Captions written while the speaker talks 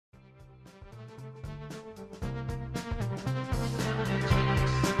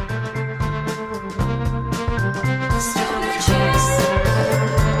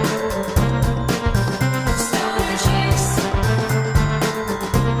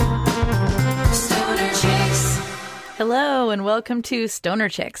and welcome to Stoner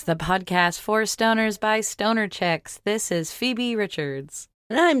Chicks, the podcast for stoners by stoner chicks. This is Phoebe Richards.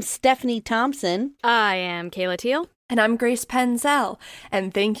 And I'm Stephanie Thompson. I am Kayla Teal. And I'm Grace Penzel.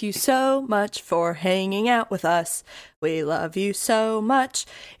 And thank you so much for hanging out with us. We love you so much.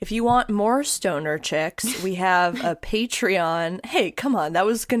 If you want more Stoner Chicks, we have a Patreon. Hey, come on. That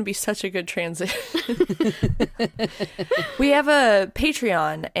was going to be such a good transition. We have a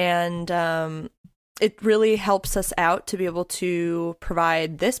Patreon, and it really helps us out to be able to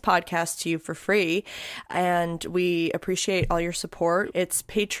provide this podcast to you for free. And we appreciate all your support. It's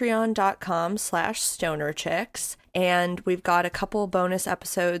patreon.com/stonerchicks. And we've got a couple bonus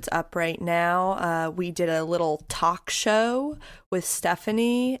episodes up right now. We did a little talk show with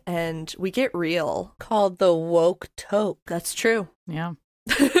Stephanie, and we get real. Called The Woke Toke. That's true. Yeah.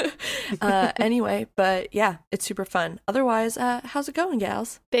 Anyway, but yeah, it's super fun. Otherwise, how's it going,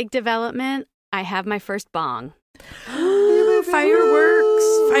 gals? Big development. I have my first bong. Fireworks,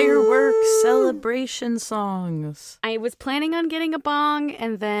 celebration songs. I was planning on getting a bong,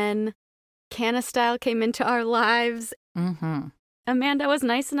 and then Canastyle came into our lives. Mm-hmm. Amanda was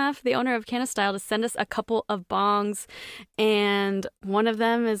nice enough, the owner of Canastyle, to send us a couple of bongs, and one of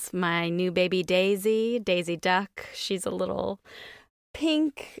them is my new baby Daisy Duck. She's a little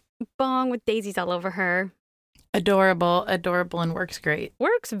pink bong with daisies all over her. Adorable, and works great.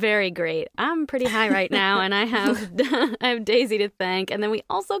 Works very great. I'm pretty high right now, and I have Daisy to thank. And then we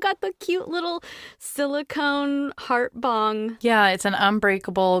also got the cute little silicone heart bong. Yeah, it's an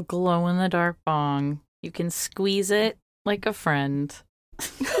unbreakable, glow-in-the-dark bong. You can squeeze it like a friend.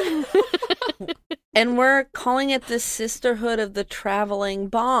 And we're calling it the Sisterhood of the Traveling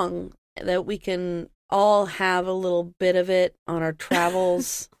Bong, that we can all have a little bit of it on our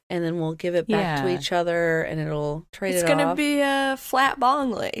travels. And then we'll give it back to each other, and it'll trade it off. It's going to be a flat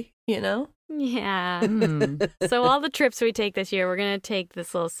bongley, you know? Yeah. So all the trips we take this year, we're going to take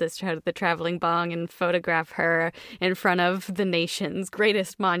this little sisterhood of the traveling bong and photograph her in front of the nation's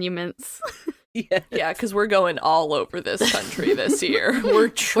greatest monuments. Yes. Yeah, because we're going all over this country this year. We're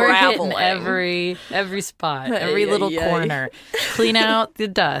traveling. We're hitting every spot, every little corner. Clean out the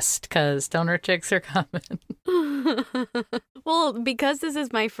dust, because stoner chicks are coming. Well, because this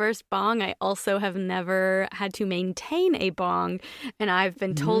is my first bong, I also have never had to maintain a bong. And I've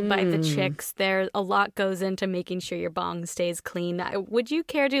been told by the chicks there a lot goes into making sure your bong stays clean. Would you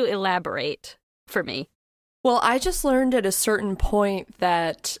care to elaborate for me? Well, I just learned at a certain point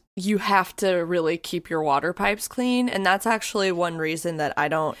that you have to really keep your water pipes clean. And that's actually one reason that I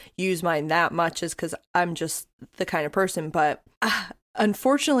don't use mine that much, is because I'm just the kind of person. But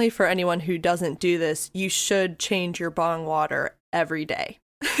unfortunately, for anyone who doesn't do this, you should change your bong water every day.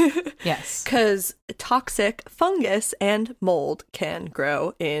 Yes. Because toxic fungus and mold can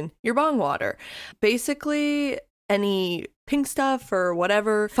grow in your bong water. Basically, any pink stuff or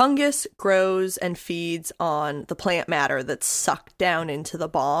whatever, fungus grows and feeds on the plant matter that's sucked down into the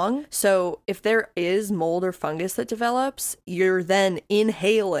bong. So if there is mold or fungus that develops, you're then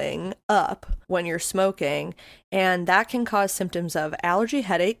inhaling up when you're smoking, and that can cause symptoms of allergy,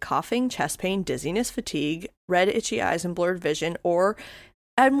 headache, coughing, chest pain, dizziness, fatigue, red itchy eyes, and blurred vision, or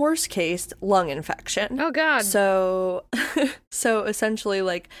at worst case, lung infection. Oh, God. So essentially,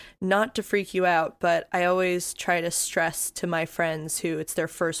 like, not to freak you out, but I always try to stress to my friends who it's their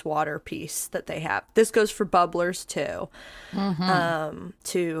first water piece that they have. This goes for bubblers, too.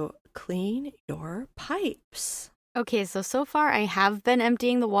 To clean your pipes. Okay, so far I have been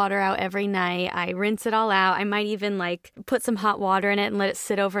emptying the water out every night. I rinse it all out. I might even, put some hot water in it and let it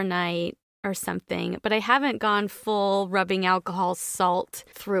sit overnight or something, but I haven't gone full rubbing alcohol salt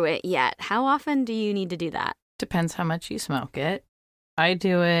through it yet. How often do you need to do that? Depends how much you smoke it. I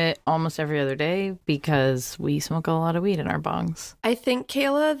do it almost every other day because we smoke a lot of weed in our bongs. I think,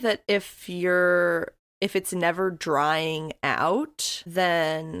 Kayla, that if it's never drying out,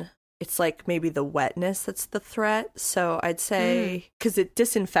 then it's like maybe the wetness that's the threat. So I'd say, because it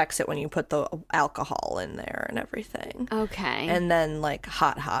disinfects it when you put the alcohol in there and everything. Okay. And then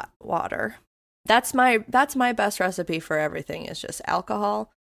hot water. That's my best recipe for everything, is just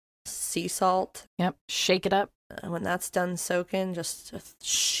alcohol, sea salt. Yep. Shake it up. When that's done soaking, just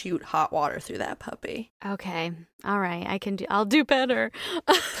shoot hot water through that puppy. Okay. All right. I'll do better.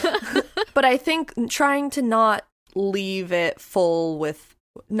 But I think trying to not leave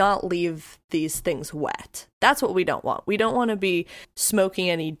these things wet. That's what we don't want. We don't want to be smoking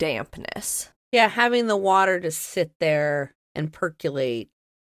any dampness. Yeah, having the water to sit there and percolate.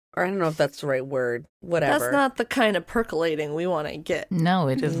 Or I don't know if that's the right word. Whatever. That's not the kind of percolating we want to get. No,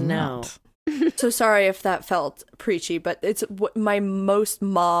 it is not. So sorry if that felt preachy, but it's my most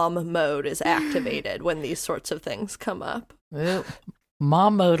mom mode is activated when these sorts of things come up. Ooh.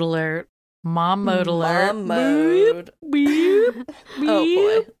 Mom mode alert. Mom mode alert. Mom mode. Beep, beep.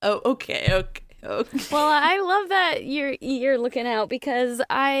 Oh boy. Oh, okay. Well, I love that you're looking out because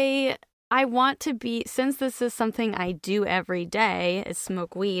I want to be, since this is something I do every day, is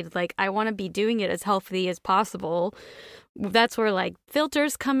smoke weed, like I want to be doing it as healthy as possible. That's where like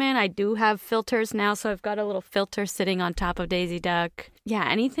filters come in. I do have filters now, so I've got a little filter sitting on top of Daisy Duck. Yeah,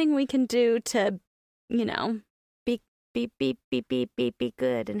 anything we can do to, be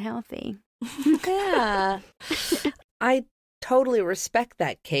good and healthy. Yeah. I totally respect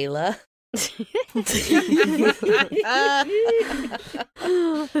that, Kayla.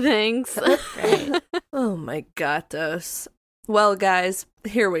 Thanks. Oh my gatos. Well, guys,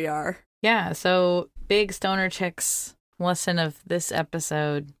 here we are. Yeah, so big stoner chicks lesson of this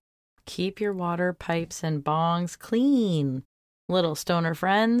episode. Keep your water pipes and bongs clean, little stoner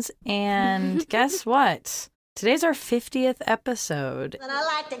friends. And guess what? Today's our 50th episode. And I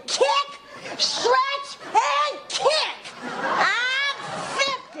like to kick, stretch, and kick. I'm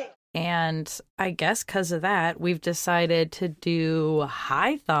 50. And I guess because of that, we've decided to do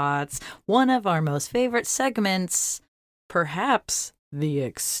High Thoughts, one of our most favorite segments, perhaps the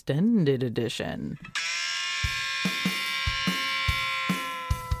extended edition.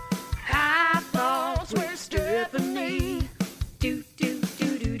 High thoughts with Stephanie. Do, do,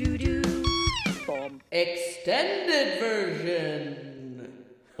 do, do, do, do. Extended version.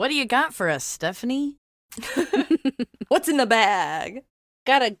 What do you got for us, Stephanie? What's in the bag?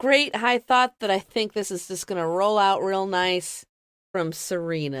 Got a great high thought that I think this is just going to roll out real nice from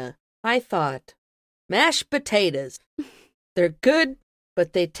Serena. High thought. Mashed potatoes. They're good,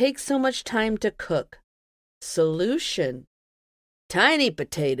 but they take so much time to cook. Solution. Tiny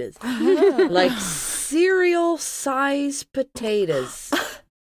potatoes. Like cereal-sized potatoes.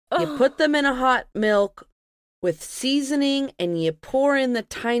 You put them in a hot milk with seasoning and you pour in the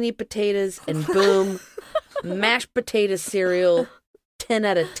tiny potatoes and boom, mashed potato cereal, 10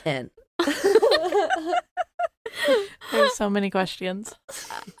 out of 10. There's so many questions.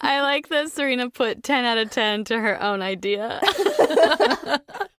 I like that Serena put 10 out of 10 to her own idea.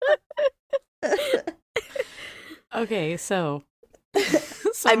 Okay, so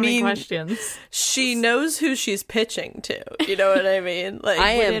I many mean, questions. She knows who she's pitching to. You know what I mean? Like,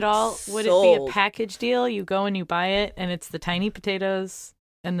 Would it be a package deal? You go and you buy it, and it's the tiny potatoes,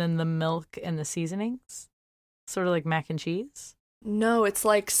 and then the milk and the seasonings, sort of like mac and cheese. no, it's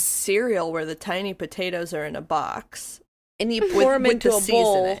like cereal where the tiny potatoes are in a box. And you pour them with into the a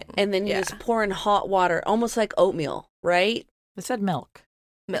bowl, seasoning. and then you Yeah. just pour in hot water, almost like oatmeal, right? It said milk,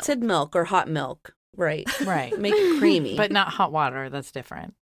 It said milk or hot milk, right? right? Make it creamy. But not hot water. That's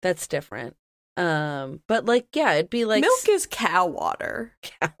different. That's different. But like, yeah, it'd be like Milk is cow water.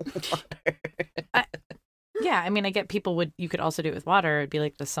 cow water. Yeah, I mean, I get you could also do it with water. It'd be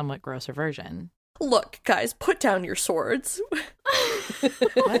like the somewhat grosser version. Look, guys, put down your swords.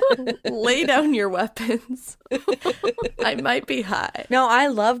 Lay down your weapons. I might be high. No, I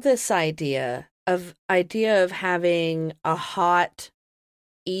love this idea of having a hot,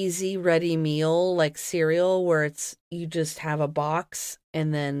 easy, ready meal like cereal where you just have a box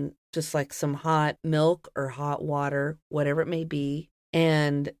and then just like some hot milk or hot water, whatever it may be,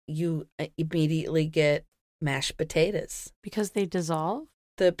 and you immediately get mashed potatoes. Because they dissolve?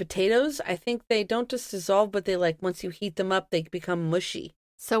 The potatoes, I think they don't just dissolve, but they once you heat them up, they become mushy.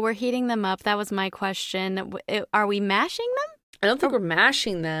 So we're heating them up. That was my question. Are we mashing them? I don't think we're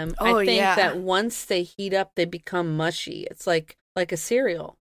mashing them. Oh, I think yeah. that once they heat up, they become mushy. It's like a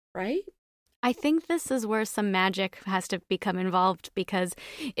cereal, right? I think this is where some magic has to become involved because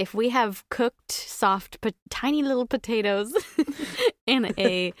if we have cooked, soft, tiny little potatoes in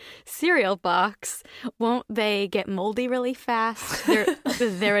a cereal box, won't they get moldy really fast?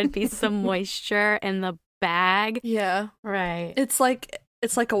 There would be some moisture in the bag. Yeah. Right. It's like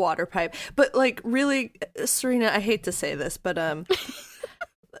a water pipe. But like really, Serena, I hate to say this, but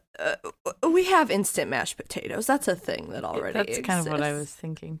we have instant mashed potatoes. That's a thing that already That's exists. kind of what I was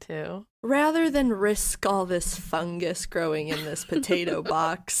thinking too. Rather than risk all this fungus growing in this potato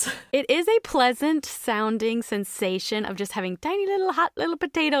box. It is a pleasant sounding sensation of just having tiny little hot little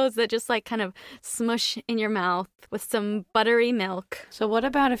potatoes that just like kind of smush in your mouth with some buttery milk. So what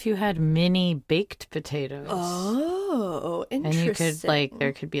about if you had mini baked potatoes? Oh, And interesting. you could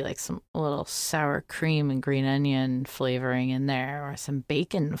there could be like some little sour cream and green onion flavoring in there or some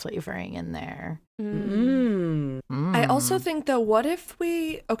bacon flavoring in there. I also think though, what if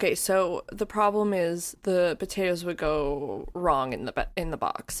so the problem is the potatoes would go wrong in the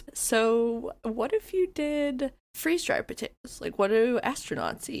box. So what if you did freeze dried potatoes? Like what do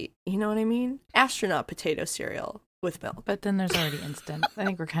astronauts eat? You know what I mean? Astronaut potato cereal. with milk. But then there's already instant. I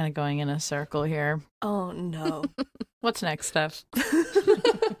think we're kind of going in a circle here. Oh, no. What's next, Steph?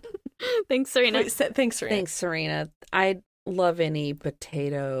 Thanks, Serena. Wait, thanks, Serena. Thanks, Serena. I'd love any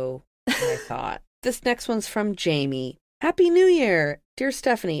potato, I thought. This next one's from Jamie. Happy New Year. Dear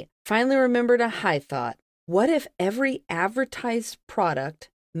Stephanie, finally remembered a high thought. What if every advertised product,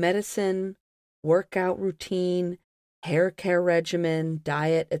 medicine, workout routine, hair care regimen,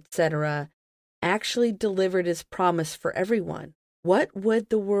 diet, etc., actually delivered as promised for everyone? What would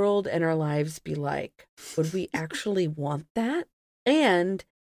the world and our lives be like? Would we actually want that? And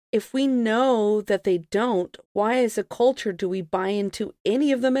if we know that they don't, why as a culture do we buy into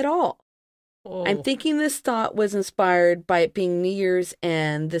any of them at all? Oh. I'm thinking this thought was inspired by it being New Year's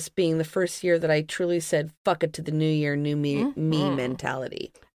and this being the first year that I truly said, fuck it to the new year, new me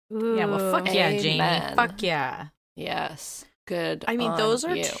mentality. Yeah, well, fuck yeah, Jamie. Amen. Fuck yeah. Yes. Good. I mean, on those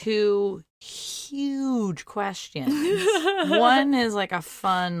are you. two huge questions. One is like a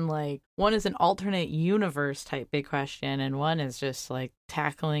fun, like, one is an alternate universe type big question, and one is just like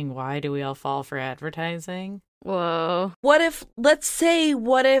tackling why do we all fall for advertising? Whoa. What if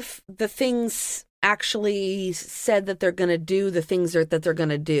the things actually said that they're going to do the things that they're going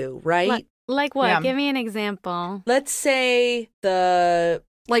to do, right? Like what? Yeah. Give me an example. Let's say the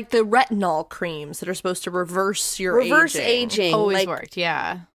Like the retinol creams that are supposed to reverse your reverse aging. aging. Always like, worked,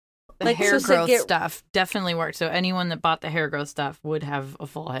 yeah. The like, hair so say growth get- stuff definitely worked. So anyone that bought the hair growth stuff would have a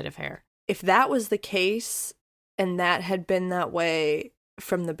full head of hair. If that was the case and that had been that way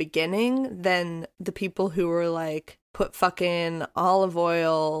from the beginning, then the people who were like, put fucking olive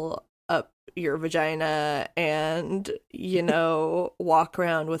oil up your vagina and, you know, walk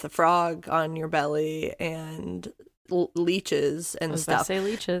around with a frog on your belly and leeches I and was about to stuff, say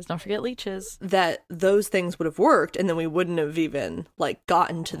leeches. Don't forget leeches. that those things would have worked, and then we wouldn't have even like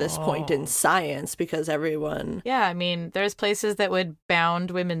gotten to this point in science because everyone Yeah, I mean, there's places that would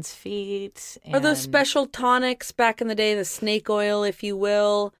bound women's feet. or those and- special tonics back in the day, the snake oil, if you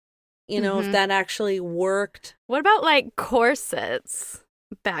will, you know, if that actually worked. What about like corsets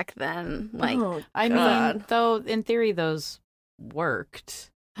back then? Like, oh, I God. mean, though, in theory, those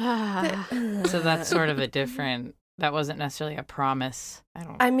worked. So that's sort of a different. That wasn't necessarily a promise.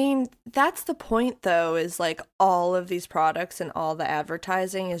 I mean, that's the point, though, is like all of these products and all the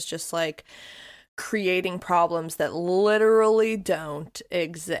advertising is just like creating problems that literally don't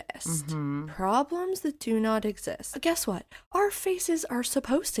exist. Problems that do not exist. Guess what? Our faces are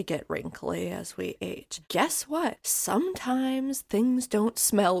supposed to get wrinkly as we age. Guess what? Sometimes things don't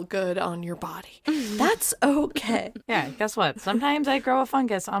smell good on your body. That's okay. Yeah, guess what? Sometimes I grow a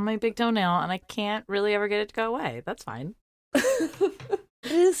fungus on my big toenail and I can't really ever get it to go away. That's fine. That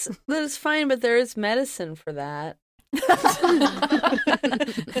is fine, but there is medicine for that. I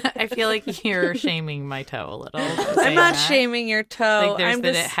feel like you're shaming my toe a little. I'm saying not that. shaming your toe. Like there's I'm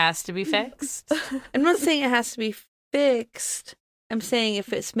that just, it has to be fixed. I'm not saying it has to be fixed. I'm saying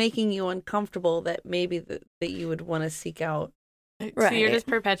if it's making you uncomfortable, that maybe that you would want to seek out. So you're Right. just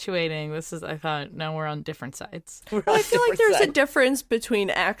perpetuating. This is, I thought, now we're on different sides. Well, I feel like there's a difference between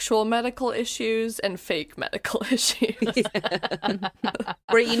actual medical issues and fake medical issues.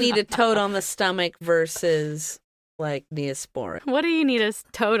 where you need a toad on the stomach versus like Neosporin. what do you need a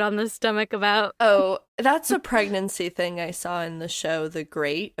toad on the stomach about? Oh, that's a pregnancy thing I saw in the show The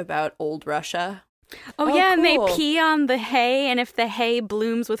Great about old Russia. Oh, Oh, yeah, and they cool. pee on the hay, and if the hay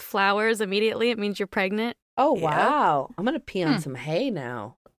blooms with flowers immediately, it means you're pregnant. Oh Yeah. wow! I'm gonna pee on some hay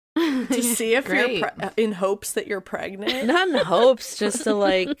now. To see if Great. you're in hopes that you're pregnant. Not in hopes, just to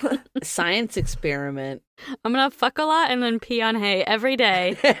like science experiment I'm gonna fuck a lot and then pee on hay every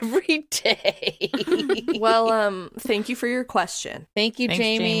day. every day. Well, thank you for your question. Thank you, Thanks,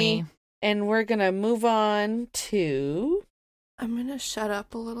 Jamie. And we're gonna move on to. I'm gonna shut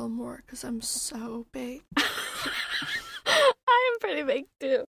up a little more because I'm so big. I am pretty big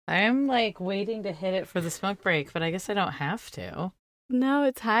too. I'm like waiting to hit it for the smoke break, but I guess I don't have to. No,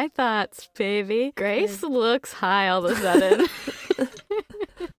 it's high thoughts, baby. Grace looks high all of a sudden.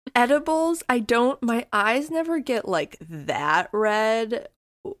 Edibles, my eyes never get like that red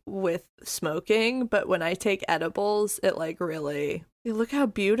with smoking, but when I take edibles, it like really, look how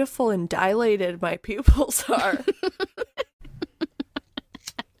beautiful and dilated my pupils are.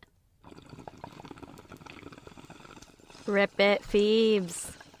 Rip it,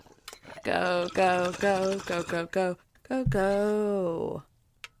 Phoebes. Go, go, go, go, go, go, go, go.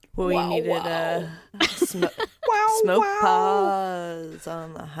 We needed a smoke pause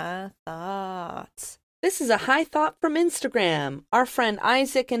on the high thoughts. This is a high thought from Instagram. Our friend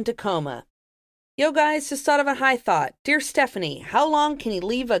Isaac in Tacoma. Yo, guys, just thought of a high thought. Dear Stephanie, how long can you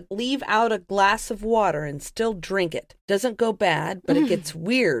leave out a glass of water and still drink it? Doesn't go bad, but it gets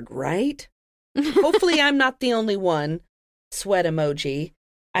weird, right? Hopefully I'm not the only one. Sweat emoji.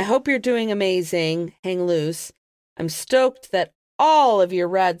 I hope you're doing amazing. Hang loose. I'm stoked that all of your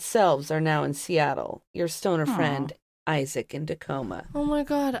rad selves are now in Seattle. Your stoner friend, Isaac in Tacoma. Oh my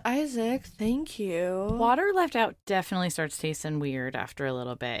God, Isaac, thank you. Water left out definitely starts tasting weird after a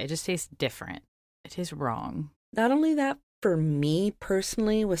little bit. It just tastes different. It tastes wrong. Not only that, for me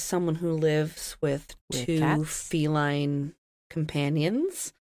personally, with someone who lives with two cats? feline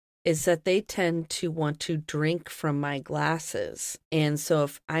companions, is that they tend to want to drink from my glasses. And so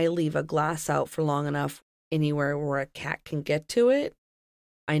if I leave a glass out for long enough anywhere where a cat can get to it,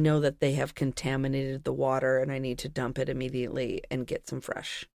 I know that they have contaminated the water and I need to dump it immediately and get some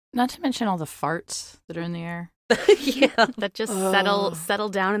fresh. Not to mention all the farts that are in the air. Yeah. That just settle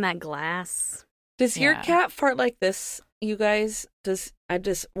down in that glass. Does your Yeah. cat fart like this, you guys?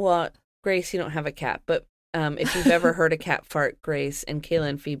 Well, Grace, you don't have a cat, but if you've ever heard a cat fart, Grace and Kayla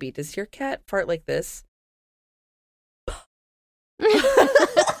and Phoebe, does your cat fart like this?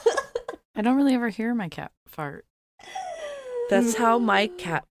 I don't really ever hear my cat fart. That's how my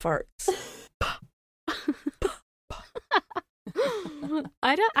cat farts.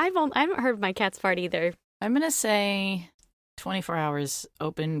 I haven't heard my cat's fart either. I'm going to say 24 hours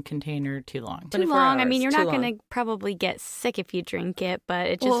open container too long. Too 24 long. I hours, mean, you're too not long. going to probably get sick if you drink it, but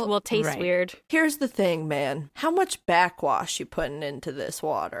it just will taste right. weird. Here's the thing, man. How much backwash you putting into this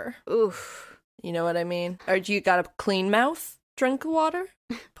water? Oof. You know what I mean? Or do you got a clean mouth? Drink water?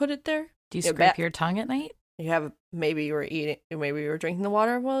 Put it there? Do you Yeah, scrape your tongue at night? Maybe you were drinking the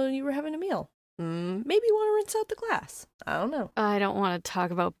water while you were having a meal. Maybe you want to rinse out the glass. I don't know. I don't want to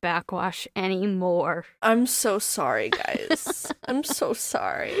talk about backwash anymore. I'm so sorry, guys. I'm so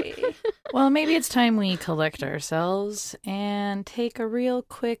sorry. Well, maybe it's time we collect ourselves and take a real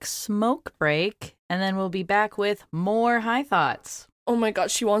quick smoke break, and then we'll be back with more high thoughts. Oh my God,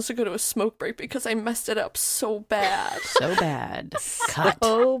 she wants to go to a smoke break because I messed it up so bad. So bad. Cut.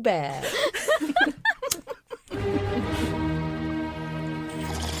 Oh, bad.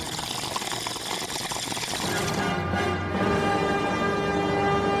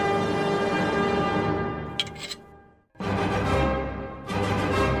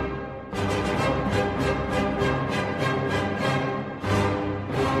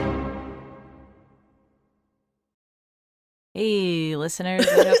 Hey, listeners,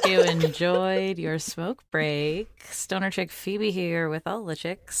 I hope you enjoyed your smoke break. Stoner Chick Phoebe here with all the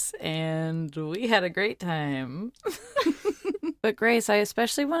chicks, and we had a great time. But Grace, I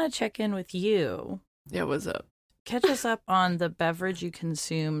especially want to check in with you. Yeah, what's up? Catch us up on the beverage you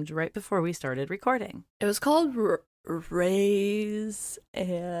consumed right before we started recording. It was called Rays,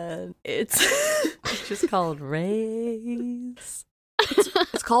 and it's It's just called Rays.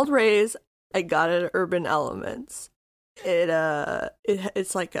 it's called Rays. I got it at Urban Elements.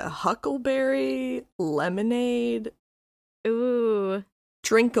 It's like a huckleberry lemonade, Ooh.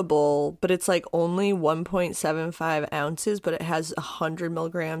 drinkable, but it's like only 1.75 ounces, but it has 100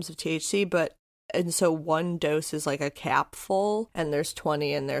 milligrams of THC, and so one dose is like a cap full, and there's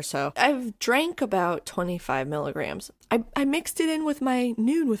 20 in there. So I've drank about 25 milligrams. I mixed it in with my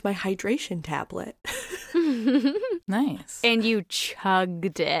hydration tablet. Nice. And you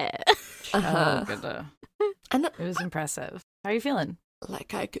chugged it. Uh-huh. Oh, good. And It was impressive. How are you feeling?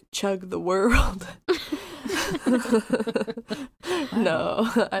 like I could chug the world. No,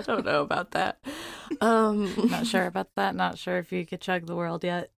 I don't know about that. Not sure about that. Not sure if you could chug the world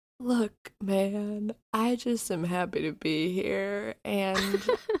yet. Look, man, I just am happy to be here, and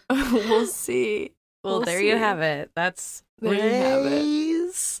we'll see. Well, We'll there you see. have it. That's There you have it.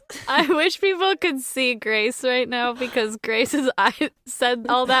 Rays. I wish people could see Grace right now because Grace's eye said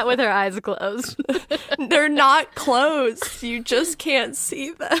all that with her eyes closed. They're not closed. You just can't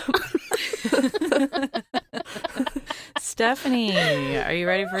see them. Stephanie, are you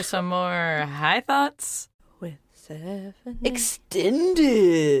ready for some more high thoughts? With 7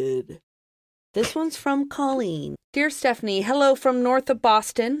 Extended. This one's from Colleen. Dear Stephanie, hello from north of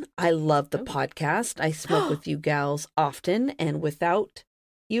Boston. I love the podcast. I smoke with you gals often, and without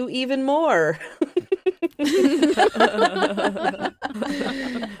you even more.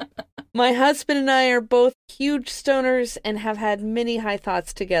 My husband and I are both huge stoners and have had many high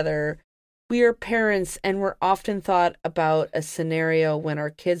thoughts together. We are parents, and we're often thought about a scenario when our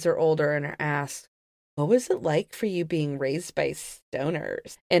kids are older and are asked, what was it like for you being raised by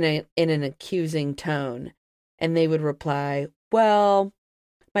stoners? In an accusing tone. And they would reply, well,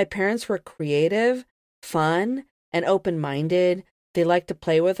 my parents were creative, fun, and open-minded, They like to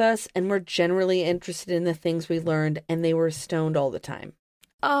play with us and were generally interested in the things we learned, and they were stoned all the time.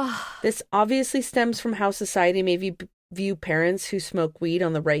 Oh, This obviously stems from how society may view parents who smoke weed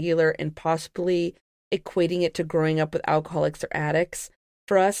on the regular and possibly equating it to growing up with alcoholics or addicts.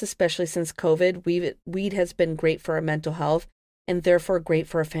 For us, especially since COVID, weed has been great for our mental health and therefore great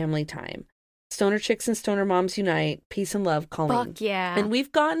for our family time. Stoner Chicks and Stoner Moms unite. Peace and love, Colleen. fuck yeah. And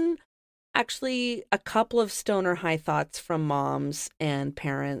we've gotten actually a couple of stoner high thoughts from moms and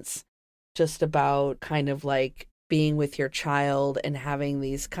parents just about kind of like being with your child and having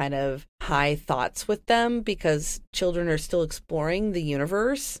these kind of high thoughts with them, because children are still exploring the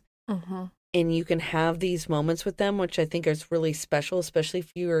universe. Mm-hmm. And you can have these moments with them, which I think is really special, especially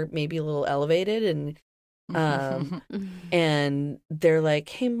if you're maybe a little elevated and they're like,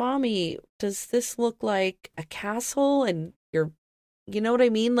 "Hey, mommy, does this look like a castle?" And you know what I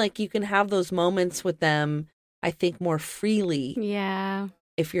mean? Like, you can have those moments with them, I think, more freely. Yeah.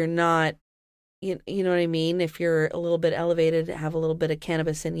 If you're not, you know what I mean? If you're a little bit elevated, have a little bit of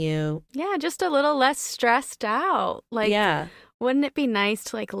cannabis in you. Yeah, just a little less stressed out. Like, yeah. wouldn't it be nice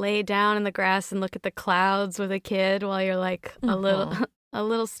to like lay down in the grass and look at the clouds with a kid while you're like a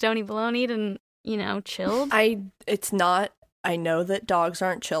little stony baloneyed and, you know, chilled? I know that dogs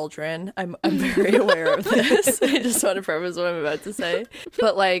aren't children. I'm very aware of this. I just want to preface what I'm about to say.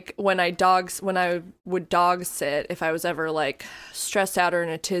 But like when I would dog sit, if I was ever like stressed out or in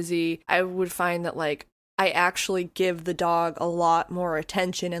a tizzy, I would find that like I actually give the dog a lot more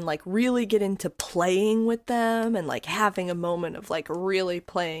attention and like really get into playing with them and like having a moment of like really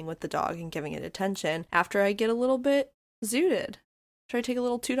playing with the dog and giving it attention after I get a little bit zooted. Try to take a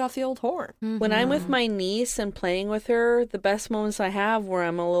little toot off the old horn. Mm-hmm. When I'm with my niece and playing with her, the best moments I have where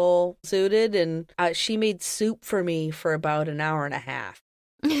I'm a little zooted, and she made soup for me for about an hour and a half.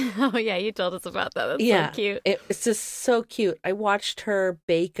 Oh, yeah, you told us about that. That's yeah, so cute. It's just so cute. I watched her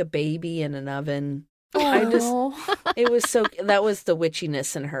bake a baby in an oven. Oh. It was so, that was the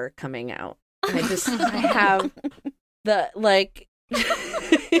witchiness in her coming out. I have the, like,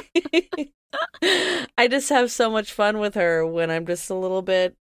 I just have so much fun with her when I'm just a little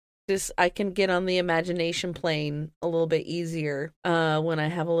bit, I can get on the imagination plane a little bit easier when I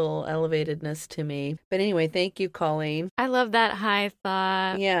have a little elevatedness to me. But anyway, thank you, Colleen. I love that high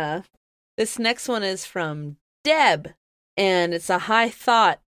thought. Yeah. This next one is from Deb, and it's a high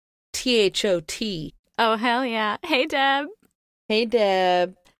thought, THOT. Oh, hell yeah. Hey, Deb. Hey,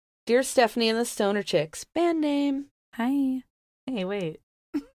 Deb. Dear Stephanie and the Stoner Chicks. Band name. Hi. Hey, wait.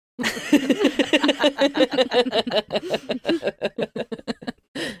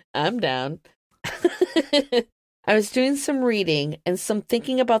 I'm down. I was doing some reading and some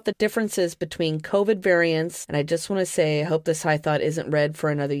thinking about the differences between COVID variants, and I just want to say I hope this high thought isn't read for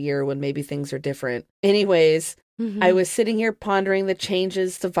another year when maybe things are different. Anyways, I was sitting here pondering the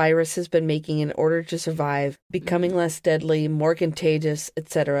changes the virus has been making in order to survive, becoming less deadly, more contagious,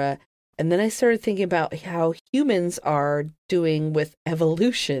 etc. And then I started thinking about how humans are doing with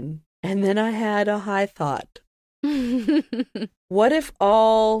evolution. And then I had a high thought. What if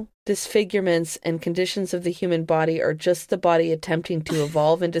all disfigurements and conditions of the human body are just the body attempting to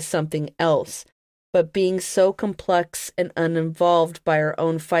evolve into something else, but being so complex and uninvolved by our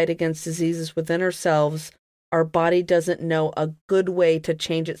own fight against diseases within ourselves, our body doesn't know a good way to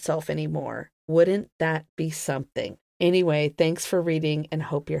change itself anymore? Wouldn't that be something? Anyway, thanks for reading and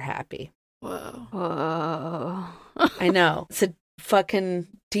hope you're happy. Whoa. Whoa. I know. It's a fucking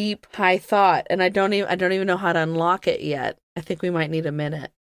deep, high thought, and I don't even know how to unlock it yet. I think we might need a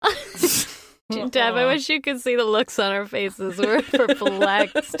minute. Deb, I wish you could see the looks on our faces. We're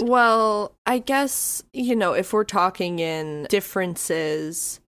perplexed. Well, I guess, you know, if we're talking in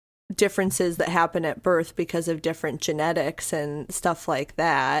differences that happen at birth because of different genetics and stuff like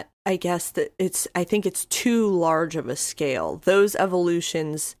that, I guess that I think it's too large of a scale. Those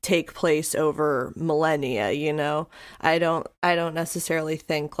evolutions take place over millennia, you know? I don't necessarily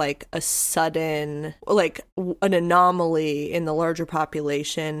think like a sudden, like an anomaly in the larger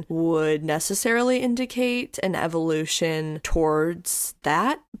population would necessarily indicate an evolution towards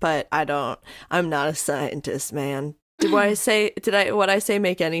that, but I'm not a scientist, man. Did what I say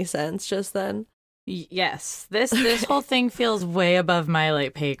make any sense just then? Yes. This whole thing feels way above my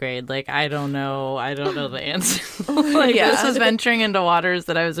like pay grade. Like I don't know the answer. Like this was venturing into waters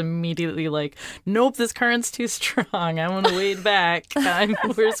that I was immediately like, nope, this current's too strong. I want to wade back.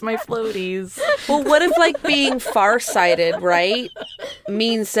 Where's my floaties? Well, what if like being farsighted, right,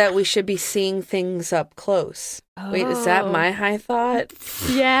 means that we should be seeing things up close? Wait, is that my high thought?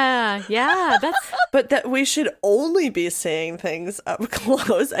 Yeah, that's But that we should only be seeing things up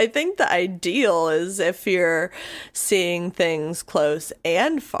close. I think the ideal is if you're seeing things close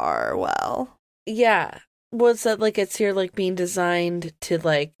and far well. Yeah. Was that like it's here like being designed to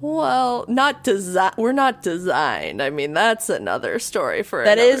like Well, not design. We're not designed. I mean, that's another story for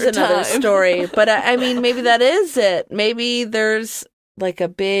that another is another time. story. But I mean, maybe that is it. Maybe there's like a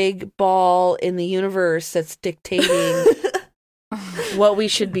big ball in the universe that's dictating what we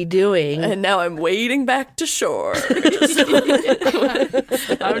should be doing. And now I'm wading back to shore.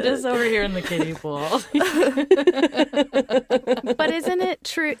 I'm just over here in the kiddie pool. But isn't it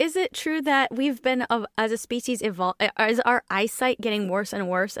true? Is it true that we've been, as a species, evolve? Is our eyesight getting worse and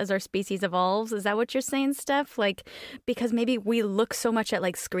worse as our species evolves? Is that what you're saying, Steph? Like, because maybe we look so much at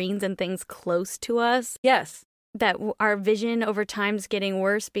like screens and things close to us Yes. that our vision over time is getting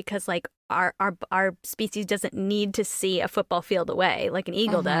worse because like our species doesn't need to see a football field away like an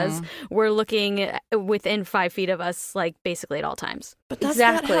eagle does. We're looking within 5 feet of us like basically at all times. But that's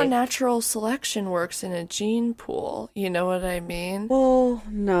not how natural selection works in a gene pool. You know what I mean? Well,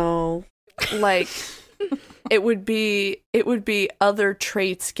 no. Like it would be other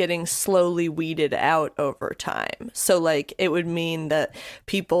traits getting slowly weeded out over time. So like it would mean that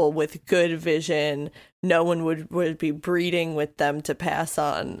people with good vision, no one would be breeding with them to pass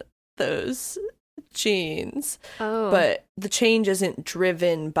on those genes. But the change isn't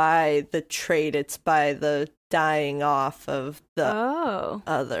driven by the trait, it's by the dying off of the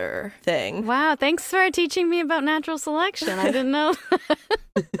other thing. Wow, thanks for teaching me about natural selection. I didn't know.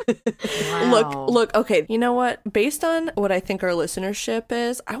 Wow. Look, okay, you know what? Based on what I think our listenership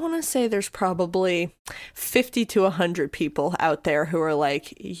is, I want to say there's probably 50 to 100 people out there who are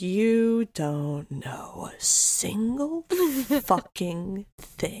like, you don't know a single fucking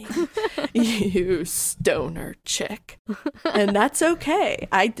thing, you stoner chick. And that's okay.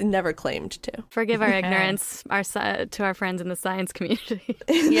 I never claimed to. Forgive our ignorance to our friends in the science community.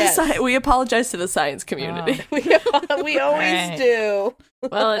 Yes. We apologize to the science community. We always do.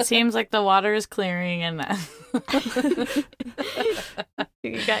 Well, it seems like the water is clearing and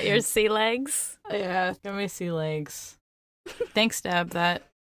You got your sea legs? yeah, got my sea legs. Thanks, Deb. That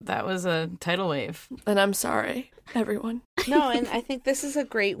was a tidal wave. And I'm sorry, everyone. No, and I think this is a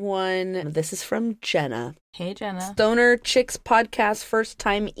great one. This is from Jenna. Hey, Jenna. Stoner Chicks Podcast first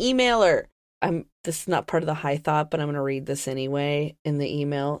time emailer. This is not part of the high thought, but I'm going to read this anyway in the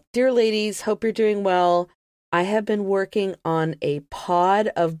email. Dear ladies, hope you're doing well. I have been working on a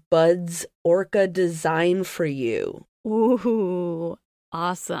pod of Bud's Orca design for you. Ooh,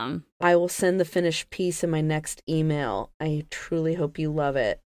 awesome. I will send the finished piece in my next email. I truly hope you love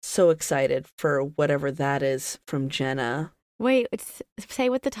it. So excited for whatever that is from Jenna. Wait, say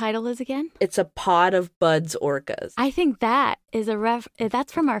what the title is again? It's a pod of Bud's Orcas. I think that is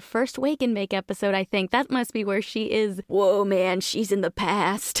that's from our first Wake and Bake episode, I think. That must be where she is. Whoa, man, she's in the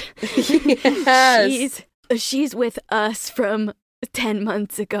past. Yes. She's with us from 10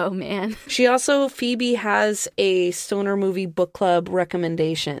 months ago, man. She also, Phoebe has a stoner movie book club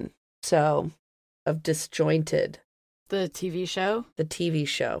recommendation. So, of Disjointed. The TV show? The TV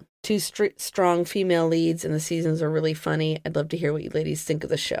show. 2 strong female leads and the seasons are really funny. I'd love to hear what you ladies think of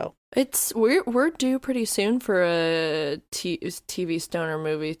the show. We're due pretty soon for a TV stoner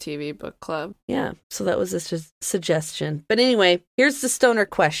movie, TV book club. Yeah, so that was a suggestion. But anyway, here's the stoner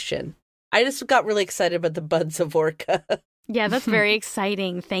question. I just got really excited about the Buds of Orca. Yeah, that's very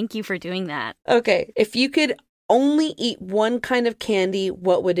exciting. Thank you for doing that. Okay, if you could only eat one kind of candy,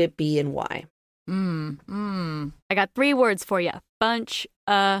 what would it be and why? I got 3 words for you. Bunch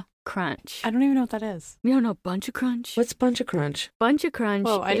of Crunch. I don't even know what that is. You don't know Bunch of Crunch? What's Bunch of Crunch? Bunch of Crunch?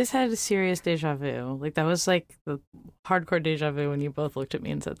 Whoa, I just had a serious deja vu. Like, that was like the hardcore deja vu when you both looked at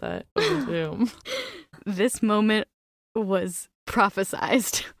me and said that over Zoom. This moment was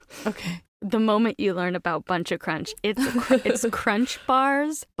prophesized. Okay. The moment you learn about Bunch of Crunch, it's Crunch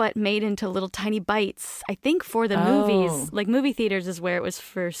bars, but made into little tiny bites. I think for the movies, like movie theaters is where it was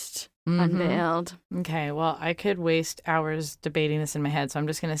first unveiled. Okay, well, I could waste hours debating this in my head, so I'm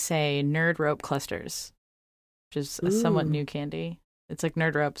just going to say Nerd Rope Clusters, which is a somewhat new candy. It's like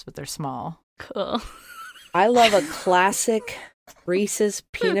Nerd Ropes, but they're small. Cool. I love a classic Reese's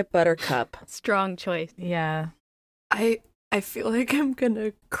peanut butter cup. Strong choice. Yeah. I feel like I'm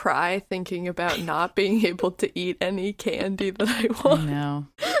gonna cry thinking about not being able to eat any candy that I I want. know.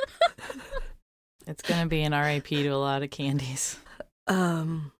 It's going to be an RIP to a lot of candies.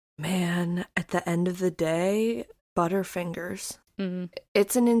 Man, at the end of the day, Butterfingers. Mm-hmm.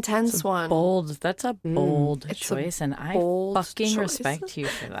 It's an intense one. Bold. That's a bold It's a choice, and I bold fucking choice. respect you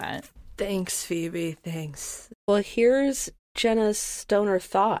for that. Thanks, Phoebe. Thanks. Well, here's Jenna's stoner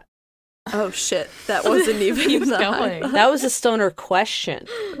thought. Oh, shit. That wasn't even Keeps the going. high- That was a stoner question.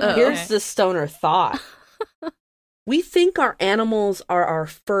 Oh, Here's okay. the stoner thought. We think our animals are our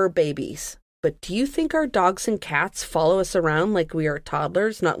fur babies, but do you think our dogs and cats follow us around like we are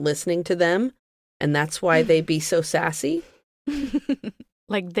toddlers, not listening to them? And that's why they be so sassy?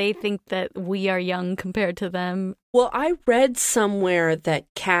 Like they think that we are young compared to them. Well, I read somewhere that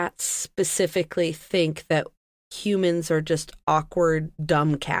cats specifically think that humans are just awkward,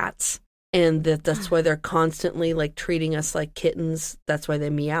 dumb cats. And that's why they're constantly like treating us like kittens. That's why they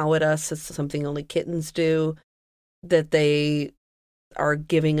meow at us. It's something only kittens do. That they are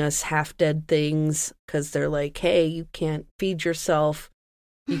giving us half-dead things because they're like, hey, you can't feed yourself.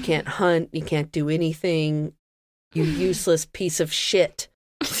 You can't hunt. You can't do anything. You useless piece of shit.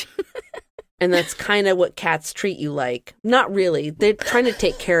 And that's kind of what cats treat you like. Not really. They're trying to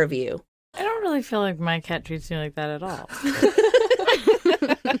take care of you. I don't really feel like my cat treats me like that at all.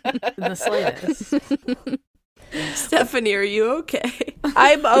 In the slightest. Stephanie, are you okay?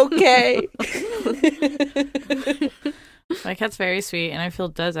 I'm okay. My cat's very sweet, and I feel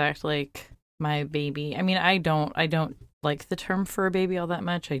does act like my baby. I mean, I don't like the term fur baby all that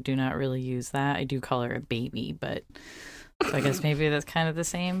much. I do not really use that. I do call her a baby, but so I guess maybe that's kind of the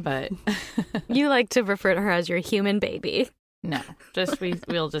same. But You like to refer to her as your human baby. no, just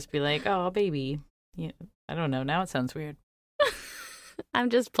we'll just be like, oh, baby. Yeah, I don't know. Now it sounds weird, I'm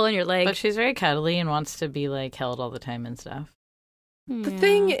just pulling your leg. but she's very cuddly and wants to be like held all the time and stuff. The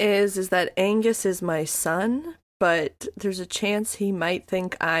thing is that Angus is my son, but there's a chance he might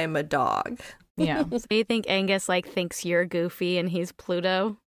think I'm a dog. Yeah. So you think Angus like thinks you're Goofy and he's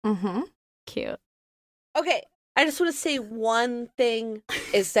Pluto? Mm-hmm. Cute. Okay, I just want to say one thing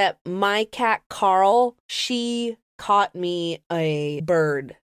is that my cat Carl, she caught me a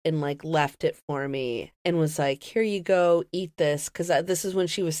bird and like left it for me and was like, here you go, eat this. Because this is when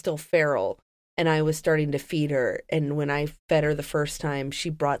she was still feral and I was starting to feed her. And when I fed her the first time, she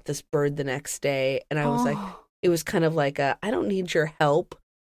brought this bird the next day. And I was like, it was kind of like I don't need your help.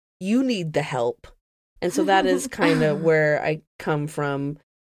 You need the help. And so that is kind of where I come from.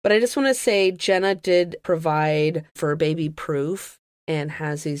 But I just want to say Jenna did provide fur baby proof and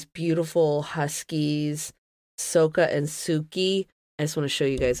has these beautiful huskies, Soka and Suki. I just want to show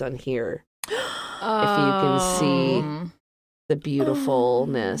you guys on here if you can see Um, the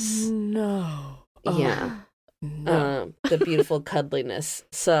beautifulness. No. Yeah. No. The beautiful cuddliness.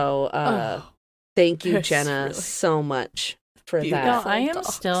 So thank you, There's Jenna, really so much for beautiful no, that. I am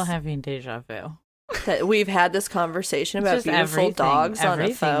dogs. still having deja vu. That we've had this conversation It's about just beautiful everything, dogs on a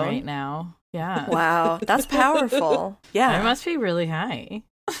everything phone. right now. Yeah. Wow, that's powerful. Yeah. I must be really high.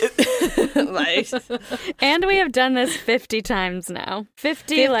 Like, And we have done this 50 times now.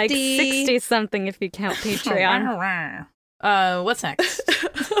 50, like 50. 60 something if you count Patreon. What's next?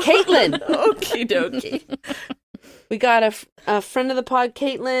 Caitlin. okie dokie. We got a friend of the pod,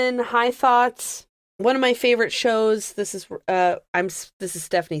 Caitlin. High thoughts. One of my favorite shows. This is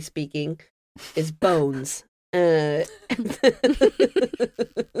Stephanie speaking. Is Bones. That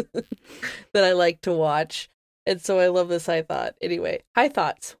I like to watch. And so I love this high thought. Anyway, high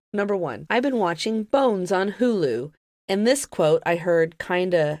thoughts. Number 1. I've been watching Bones on Hulu. And this quote I heard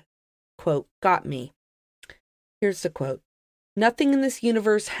kinda, quote, got me. Here's the quote. Nothing in this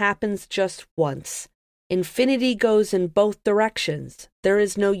universe happens just once. Infinity goes in both directions. There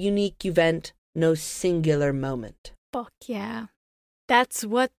is no unique event, no singular moment. Fuck yeah. That's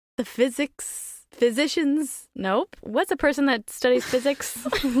what the physicians, nope. What's a person that studies physics?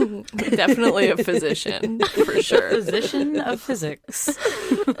 Definitely a physician, for sure. Physician of physics.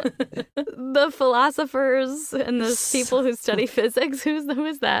 The philosophers and the people who study physics. Who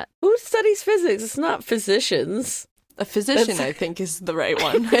is that? Who studies physics? It's not physicians. A physician, I think, is the right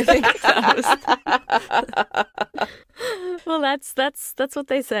one. I think that was... Well, that's what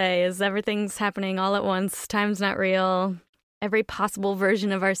they say. Is everything's happening all at once. Time's not real. Every possible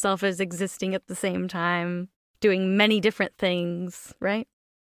version of ourselves is existing at the same time, doing many different things. Right?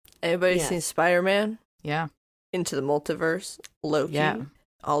 Anybody Yes. seen Spider-Man? Yeah. Into the Multiverse? Loki? Yeah.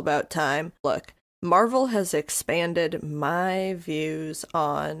 All About Time? Look, Marvel has expanded my views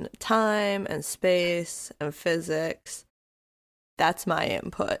on time and space and physics. That's my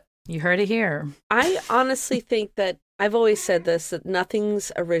input. You heard it here. I honestly think that I've always said this, that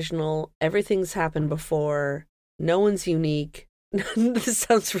nothing's original. Everything's happened before. No one's unique. This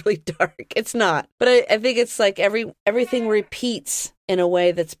sounds really dark. It's not. But I think it's like everything repeats in a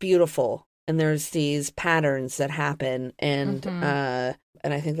way that's beautiful. and there's these patterns that happen, and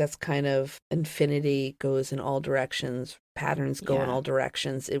I think that's kind of infinity goes in all directions. Patterns go in all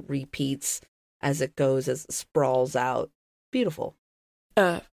directions. It repeats as it goes, as it sprawls out. Beautiful.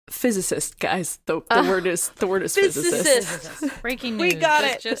 Physicist, guys. The word is physicist. Breaking news. We got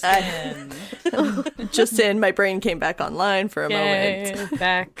it. Just in. Just in. My brain came back online for a moment.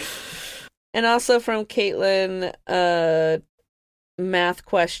 Back. And also from Caitlin, math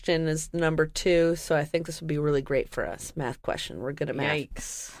question is number 2, so I think this would be really great for us. Math question. We're good at math.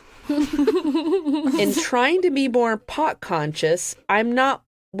 Yikes. In trying to be more pot conscious, I'm not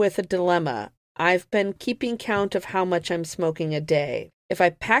with a dilemma. I've been keeping count of how much I'm smoking a day. If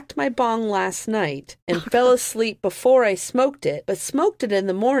I packed my bong last night and fell asleep before I smoked it, but smoked it in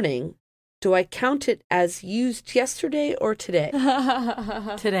the morning, do I count it as used yesterday or today?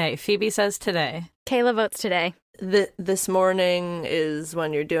 Today. Phoebe says today. Kayla votes today. This morning is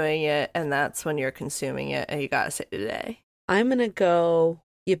when you're doing it, and that's when you're consuming it, and you gotta say today. I'm going to go,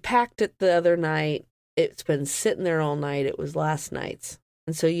 you packed it the other night. It's been sitting there all night. It was last night's.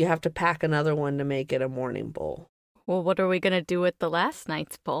 And so you have to pack another one to make it a morning bowl. Well, what are we going to do with the last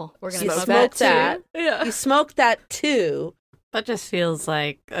night's bowl? We're going to smoke that. Yeah. You smoke that too. That just feels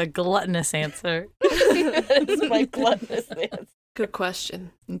like a gluttonous answer. It's my gluttonous answer. Good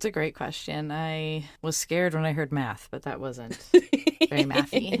question. It's a great question. I was scared when I heard math, but that wasn't very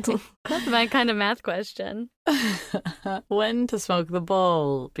mathy. That's my kind of math question. When to smoke the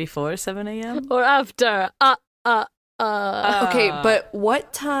bowl? Before 7 a.m.? Or after? Okay, but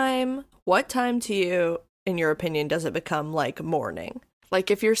what time to you, in your opinion, does it become like morning?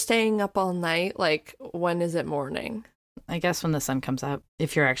 Like if you're staying up all night, like when is it morning? I guess when the sun comes up,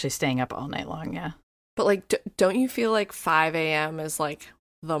 if you're actually staying up all night long, yeah. But like, don't you feel like 5 a.m. is like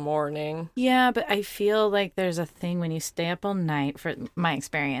the morning? Yeah, but I feel like there's a thing when you stay up all night, for my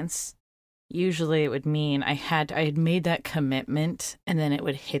experience, usually it would mean I had made that commitment, and then it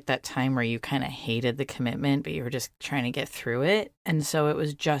would hit that time where you kind of hated the commitment, but you were just trying to get through it. And so it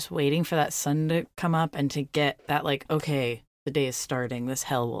was just waiting for that sun to come up and to get that, like, okay, the day is starting, this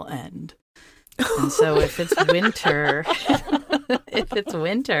hell will end. And so if it's winter,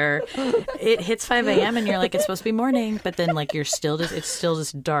 it hits 5 a.m. and you're like, it's supposed to be morning, but then like it's still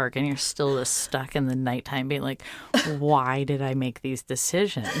just dark, and you're still just stuck in the nighttime being like, why did I make these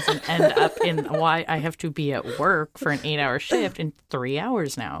decisions and end up in why I have to be at work for an 8-hour shift in 3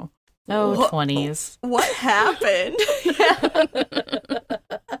 hours now? Oh, 20s. What happened?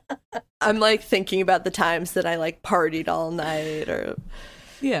 I'm like thinking about the times that I like partied all night or...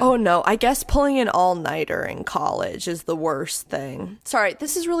 Yeah. Oh no, I guess pulling an all-nighter in college is the worst thing. Sorry,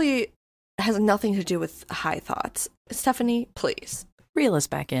 this is really has nothing to do with high thoughts. Stephanie, please. Reel us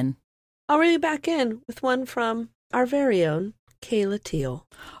back in. I'll reel you back in with one from our very own Kayla Teal.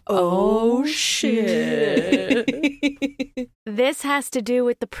 Oh shit. This has to do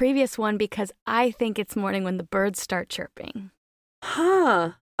with the previous one because I think it's morning when the birds start chirping.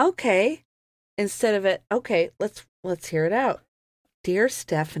 Huh. Okay. Instead of it, okay, let's hear it out. Dear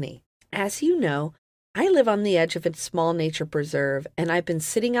Stephanie, as you know, I live on the edge of a small nature preserve, and I've been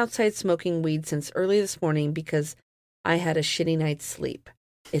sitting outside smoking weed since early this morning because I had a shitty night's sleep.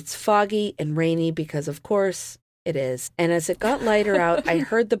 It's foggy and rainy because, of course, it is. And as it got lighter out, I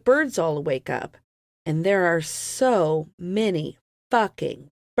heard the birds all wake up. And there are so many fucking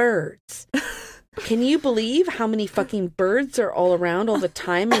birds. Can you believe how many fucking birds are all around all the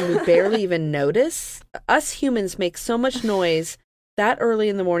time and we barely even notice? Us humans make so much noise that early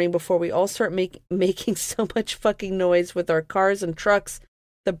in the morning before we all start making so much fucking noise with our cars and trucks.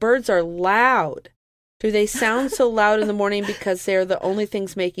 The birds are loud. Do they sound so loud in the morning because they're the only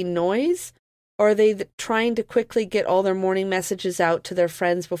things making noise? Or are they trying to quickly get all their morning messages out to their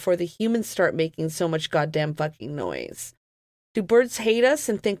friends before the humans start making so much goddamn fucking noise? Do birds hate us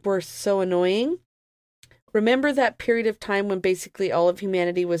and think we're so annoying? Remember that period of time when basically all of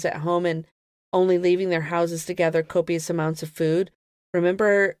humanity was at home and only leaving their houses to gather copious amounts of food?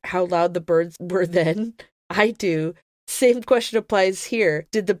 Remember how loud the birds were then? I do. Same question applies here.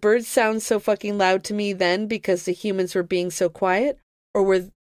 Did the birds sound so fucking loud to me then because the humans were being so quiet? Or were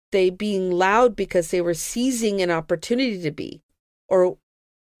they being loud because they were seizing an opportunity to be? Or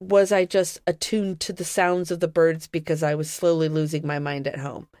was I just attuned to the sounds of the birds because I was slowly losing my mind at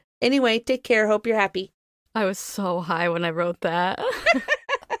home? Anyway, take care. Hope you're happy. I was so high when I wrote that.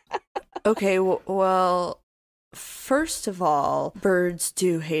 Okay, well, first of all, birds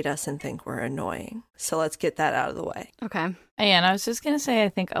do hate us and think we're annoying. So let's get that out of the way. Okay. And I was just going to say, I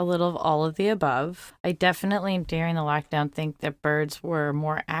think a little of all of the above. I definitely, during the lockdown, think that birds were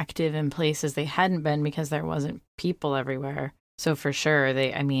more active in places they hadn't been because there wasn't people everywhere. So for sure,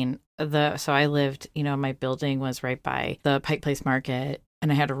 so I lived, my building was right by the Pike Place Market,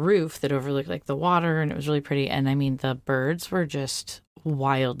 and I had a roof that overlooked like the water, and it was really pretty. And I mean, the birds were just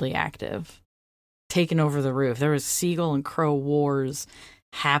wildly active, taking over the roof. There was seagull and crow wars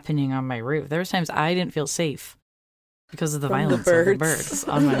happening on my roof. There was times I didn't feel safe because of the violence of the birds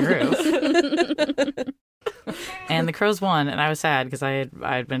on my roof. And the crows won, and I was sad because I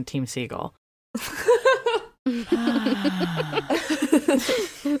had been Team Seagull.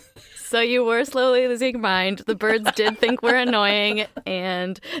 So you were slowly losing your mind. The birds did think we're annoying,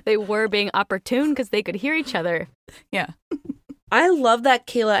 and they were being opportune because they could hear each other. Yeah. I love that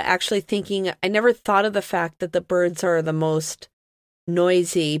Kayla actually thinking, I never thought of the fact that the birds are the most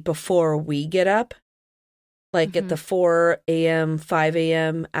noisy before we get up. Like at the 4 a.m., 5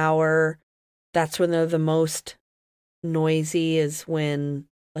 a.m. hour, that's when they're the most noisy, is when,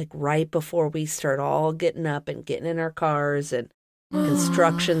 like, right before we start all getting up and getting in our cars and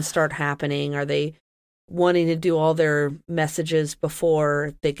construction start happening. Are they wanting to do all their messages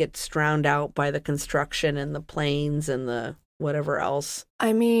before they get drowned out by the construction and the planes and the whatever else?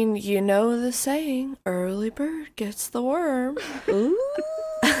 I mean, you know the saying, early bird gets the worm. Ooh.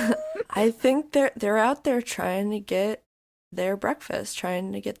 I think they're out there trying to get their breakfast,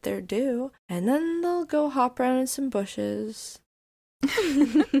 trying to get their due, and then they'll go hop around in some bushes.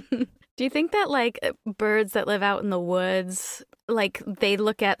 Do you think that, like, birds that live out in the woods, like, they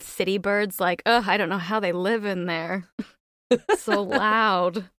look at city birds like, ugh, I don't know how they live in there. So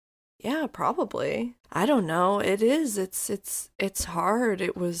loud. Yeah, probably. I don't know. It is. It's hard.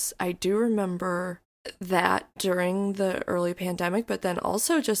 I do remember that during the early pandemic, but then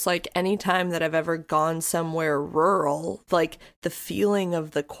also just like any time that I've ever gone somewhere rural, like the feeling of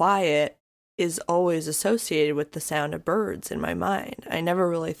the quiet is always associated with the sound of birds in my mind. I never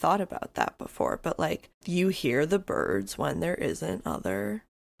really thought about that before, but like you hear the birds when there isn't other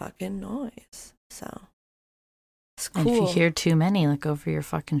fucking noise. So it's cool. And if you hear too many, look over your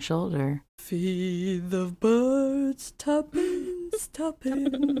fucking shoulder. Feed the birds, tuppence,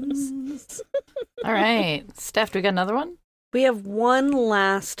 tuppence. All right. Steph, do we got another one? We have one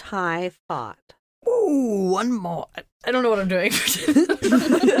last high thought. Ooh, one more. I don't know what I'm doing.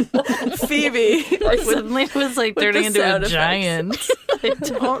 Phoebe. Suddenly it was like turning into a giant. I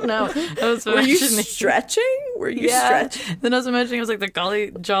don't know. I was Were you stretching? Stretching? Then I was imagining it was like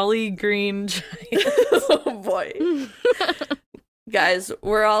the jolly green giant. Oh boy. Guys,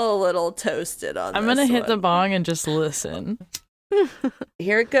 we're all a little toasted on I'm this going to hit one. the bong and just listen.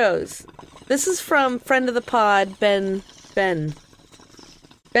 Here it goes. This is from friend of the pod, Ben.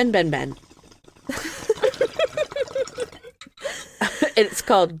 It's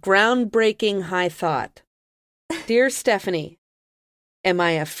called Groundbreaking High Thought. Dear Stephanie, am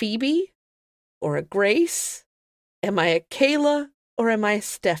I a Phoebe or a Grace? Am I a Kayla or am I a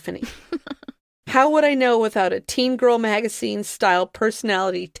Stephanie? How would I know without a Teen Girl Magazine style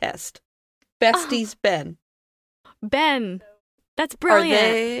personality test? Besties, Ben. Ben, that's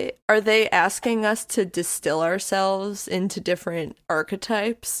brilliant. Are they asking us to distill ourselves into different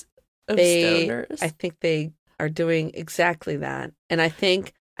archetypes of stoners? I think they are doing exactly that. And I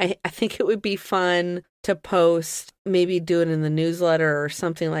think it would be fun to post, maybe do it in the newsletter or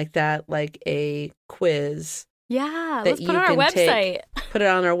something like that, like a quiz. Yeah, let's put it on our website. Put it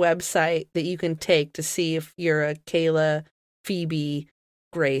on our website that you can take to see if you're a Kayla, Phoebe,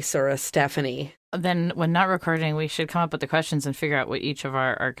 Grace, or a Stephanie. Then when not recording, we should come up with the questions and figure out what each of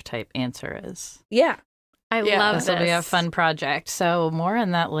our archetype answer is. Yeah. I love this. This will be a fun project. So more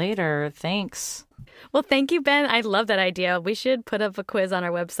on that later. Thanks. Well, thank you, Ben. I love that idea. We should put up a quiz on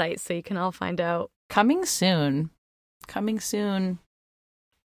our website so you can all find out. Coming soon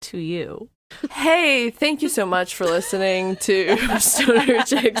to you. Hey, thank you so much for listening to Stoner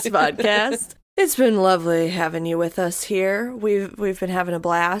Chicks Podcast. It's been lovely having you with us here. We've been having a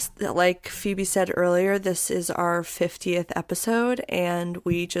blast. Like Phoebe said earlier, this is our 50th episode, and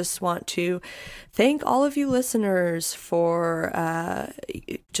we just want to thank all of you listeners for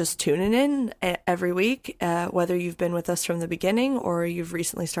just tuning in every week, whether you've been with us from the beginning or you've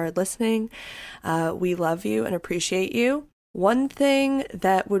recently started listening. We love you and appreciate you. One thing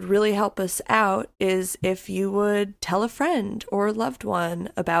that would really help us out is if you would tell a friend or loved one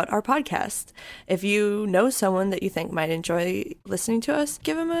about our podcast. If you know someone that you think might enjoy listening to us,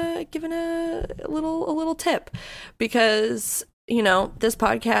 give them a little tip, because you know, this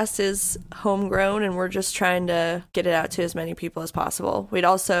podcast is homegrown and we're just trying to get it out to as many people as possible. We'd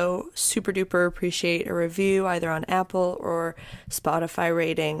also super duper appreciate a review either on Apple or Spotify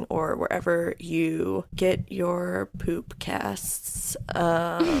rating or wherever you get your poop casts.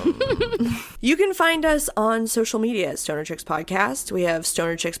 You can find us on social media at Stoner Chicks Podcast. We have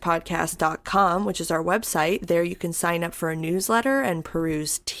stonerchickspodcast.com, which is our website. There you can sign up for a newsletter and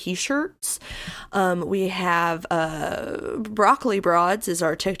peruse t-shirts. We have Broccoli Broads is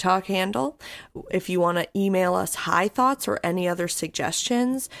our TikTok handle. If you want to email us high thoughts or any other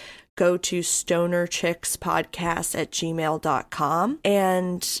suggestions, go to stonerchickspodcast@gmail.com.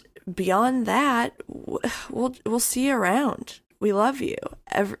 And beyond that, we'll see you around. We love you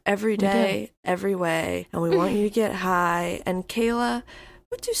every day, every way, and we want you to get high. And Kayla,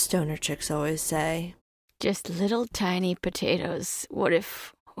 what do stoner chicks always say? Just little tiny potatoes. What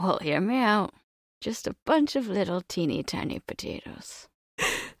if, well, hear me out. Just a bunch of little teeny tiny potatoes.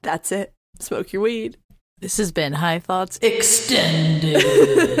 That's it. Smoke your weed. This has been High Thoughts Extended.